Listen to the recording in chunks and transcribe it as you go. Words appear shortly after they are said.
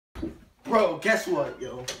Bro, guess what,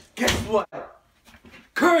 yo? Guess what?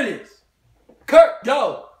 Curtis!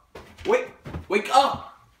 Yo! Wake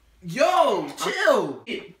up! Yo, chill!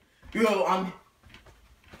 Yo,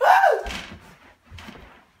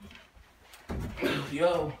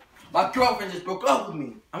 Yo, my girlfriend just broke up with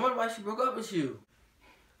me. I wonder why she broke up with you.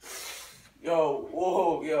 Yo,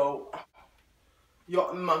 whoa, yo. Yo,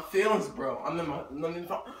 I'm in my feelings, bro. I'm in my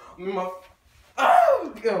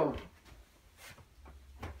oh, yo.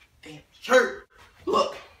 Damn shirt.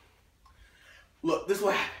 Look, this is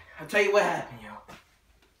what happened. I'll tell you what happened, yo.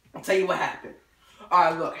 I'll tell you what happened.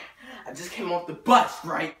 Alright, look. I just came off the bus,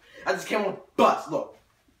 right? I just came off the bus, look.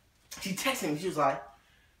 She texted me, she was like,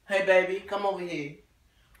 hey baby, come over here.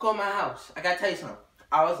 Go to my house. I gotta tell you something.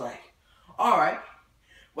 I was like, alright.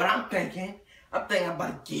 What I'm thinking I'm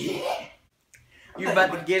about to get it in. You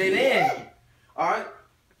about to get it in. Alright?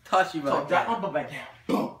 Touch you So I right dropped now. my butt back down.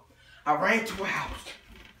 Boom. I ran to her house.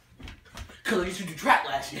 Cause I used to do track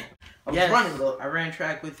last year. I was running, look. I ran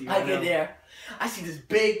track with you. I get there. I see this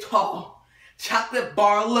big, tall, chocolate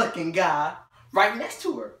bar looking guy right next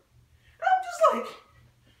to her. And I'm just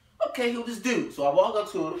like, okay, who this dude? So I walk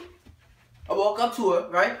up to her,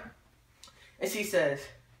 right? And she says,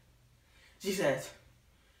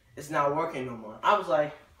 it's not working no more. I was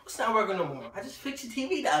like, what's not working no more? I just fixed your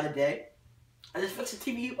TV the other day.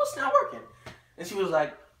 What's not working? And she was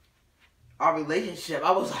like, our relationship.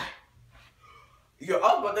 I was like, yo,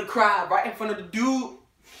 I was about to cry right in front of the dude.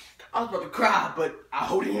 I was about to cry, but I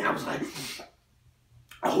hold it in. I was like,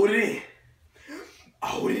 I hold it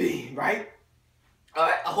in, right?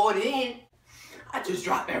 Alright, I hold it in. I just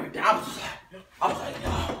dropped everything. I was like,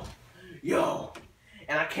 yo.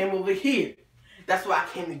 And I came over here. That's why I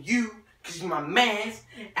came to you, because you're my mans,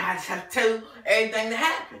 and I just have to tell you everything that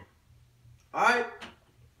happened. Alright?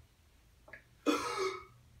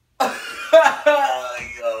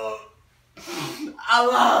 Yo. I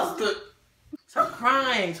lost it. Stop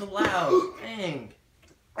crying so loud. Dang.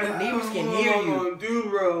 The neighbors can hear you. Do,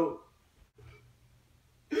 bro.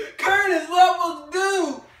 Curtis, what am I supposed to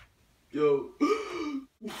do? Yo.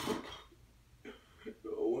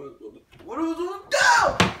 What am I supposed to do?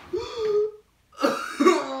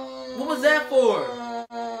 What was that for?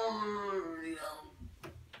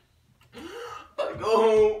 I go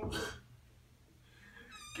home.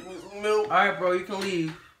 Give me some milk. Alright, bro, you can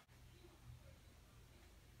leave.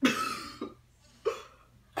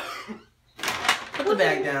 Put the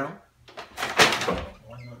bag down.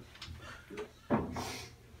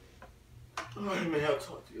 Alright, man, I'll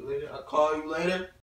talk to you later. I'll call you later.